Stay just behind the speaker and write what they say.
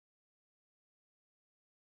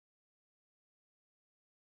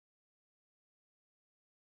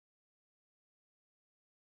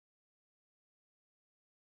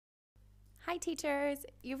Hi teachers,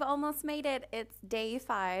 you've almost made it. It's day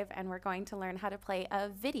 5 and we're going to learn how to play a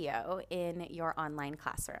video in your online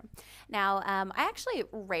classroom. Now, I actually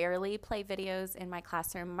rarely play videos in my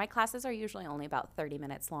classroom. My classes are usually only about 30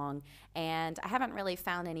 minutes long, and I haven't really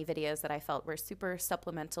found any videos that I felt were super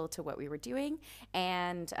supplemental to what we were doing,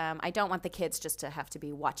 and I don't want the kids just to have to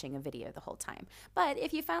be watching a video the whole time. But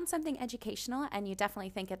if you found something educational and you definitely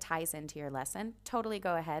think it ties into your lesson, totally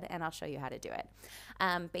go ahead and I'll show you how to do it.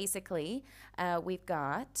 Basically, we've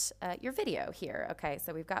got your video here. Okay,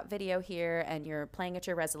 so we've got video here and you're playing at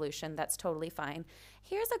your resolution. That's totally fine.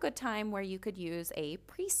 Here's a good time where you could use a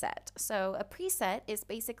preset. So a preset is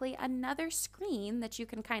basically another screen that you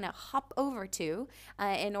can kind of hop over to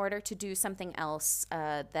in order to do something else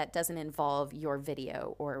that doesn't involve your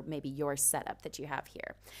video or maybe your setup that you have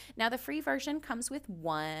here. Now the free version comes with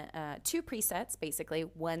two presets, basically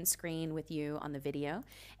one screen with you on the video.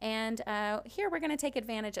 And here we're going to take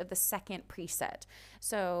advantage of the second preset.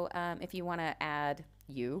 So if you want to add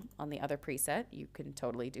you on the other preset, you can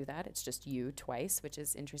totally do that. It's just you twice, which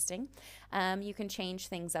is interesting. You can change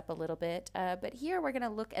things up a little bit, but here we're going to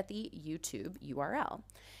look at the YouTube URL.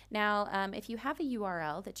 Now, if you have a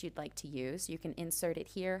URL that you'd like to use, you can insert it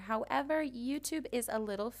here. However, YouTube is a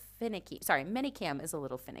little finicky. Sorry, Manycam is a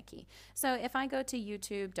little finicky. So if I go to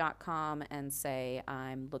youtube.com and say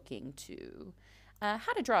I'm looking to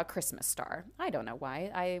how to draw a Christmas star. I don't know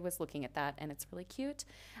why. I was looking at that and it's really cute.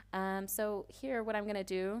 So here what I'm going to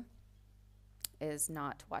do is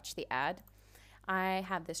not watch the ad. I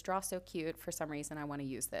have this draw so cute. For some reason I want to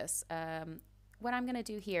use this. What I'm going to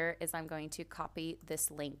do here is I'm going to copy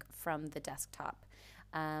this link from the desktop.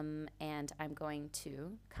 And I'm going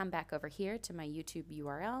to come back over here to my YouTube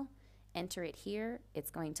URL, enter it here.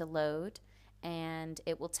 It's going to load, and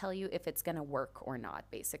it will tell you if it's going to work or not,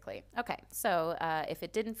 basically. Okay, so if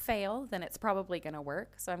it didn't fail, then it's probably going to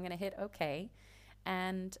work. So I'm going to hit OK,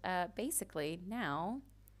 and basically now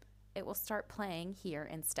it will start playing here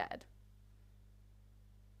instead.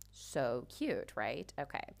 So cute, right?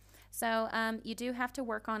 Okay. So you do have to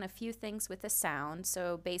work on a few things with the sound.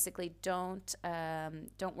 So basically, don't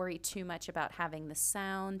worry too much about having the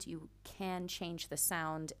sound. You can change the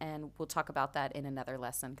sound, and we'll talk about that in another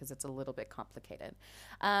lesson because it's a little bit complicated.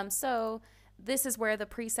 So this is where the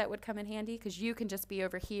preset would come in handy, because you can just be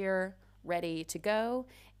over here ready to go,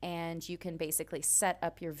 and you can basically set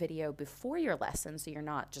up your video before your lesson so you're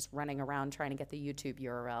not just running around trying to get the YouTube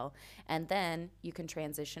URL, and then you can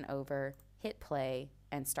transition over, hit play,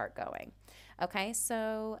 and start going. Okay,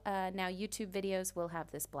 so now YouTube videos will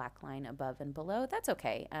have this black line above and below. That's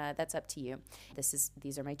okay. That's up to you.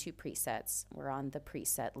 These are my two presets. We're on the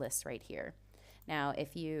preset list right here. Now,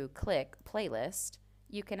 if you click playlist,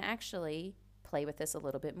 you can actually play with this a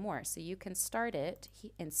little bit more. So you can start it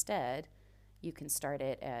instead. You can start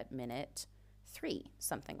it at minute 3,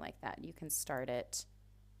 something like that. You can start it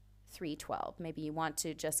 3:12. Maybe you want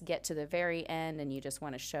to just get to the very end and you just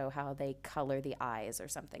want to show how they color the eyes or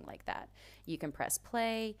something like that. You can press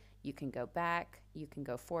play, you can go back, you can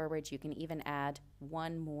go forward, you can even add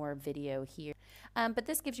one more video here. But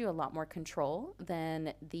this gives you a lot more control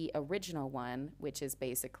than the original one, which is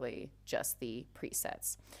basically just the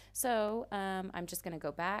presets. So I'm just going to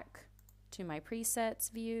go back to my presets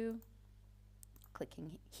view,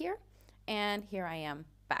 clicking here, and here I am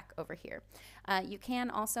back over here. You can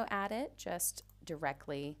also add it just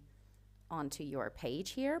directly onto your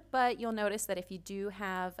page here, but you'll notice that if you do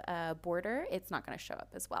have a border, it's not going to show up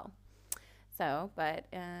as well. So, but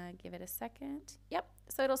give it a second. Yep,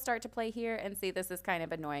 so it'll start to play here, and see, this is kind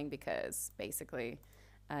of annoying because basically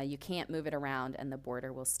you can't move it around and the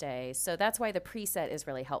border will stay. So that's why the preset is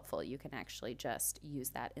really helpful. You can actually just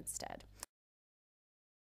use that instead.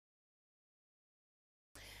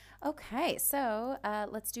 Okay, so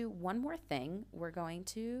let's do one more thing. We're going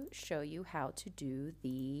to show you how to do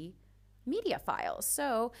the media files.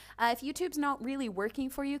 So if YouTube's not really working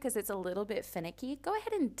for you because it's a little bit finicky, go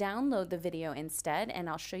ahead and download the video instead, and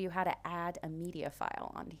I'll show you how to add a media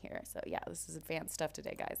file on here. So yeah, this is advanced stuff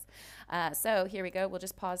today, guys. So here we go. We'll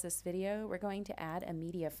just pause this video. We're going to add a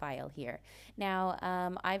media file here. Now,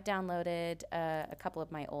 I've downloaded a couple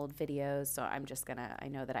of my old videos, so I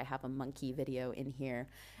know that I have a monkey video in here,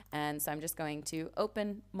 and so I'm just going to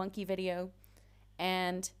open monkey video,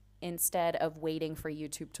 and instead of waiting for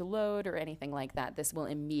YouTube to load or anything like that, this will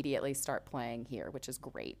immediately start playing here, which is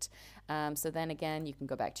great. So then again, you can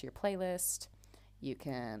go back to your playlist, you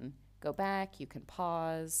can go back, you can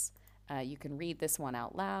pause, you can read this one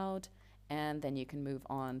out loud, and then you can move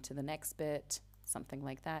on to the next bit, something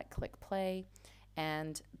like that, click play,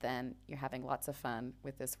 and then you're having lots of fun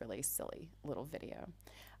with this really silly little video.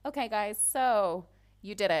 Okay guys, so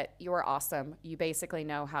You did it. You were awesome. You basically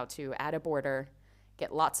know how to add a border,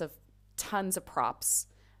 get tons of props,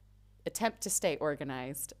 attempt to stay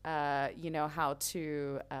organized. You know how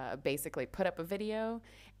to basically put up a video,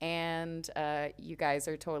 and you guys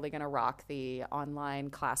are totally going to rock the online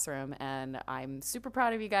classroom. And I'm super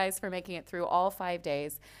proud of you guys for making it through all 5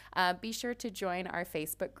 days. Be sure to join our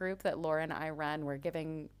Facebook group that Laura and I run. We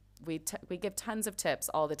give tons of tips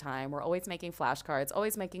all the time. We're always making flashcards,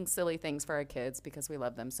 always making silly things for our kids because we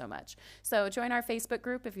love them so much. So join our Facebook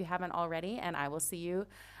group if you haven't already, and I will see you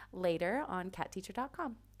later on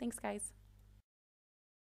catteacher.com. Thanks, guys.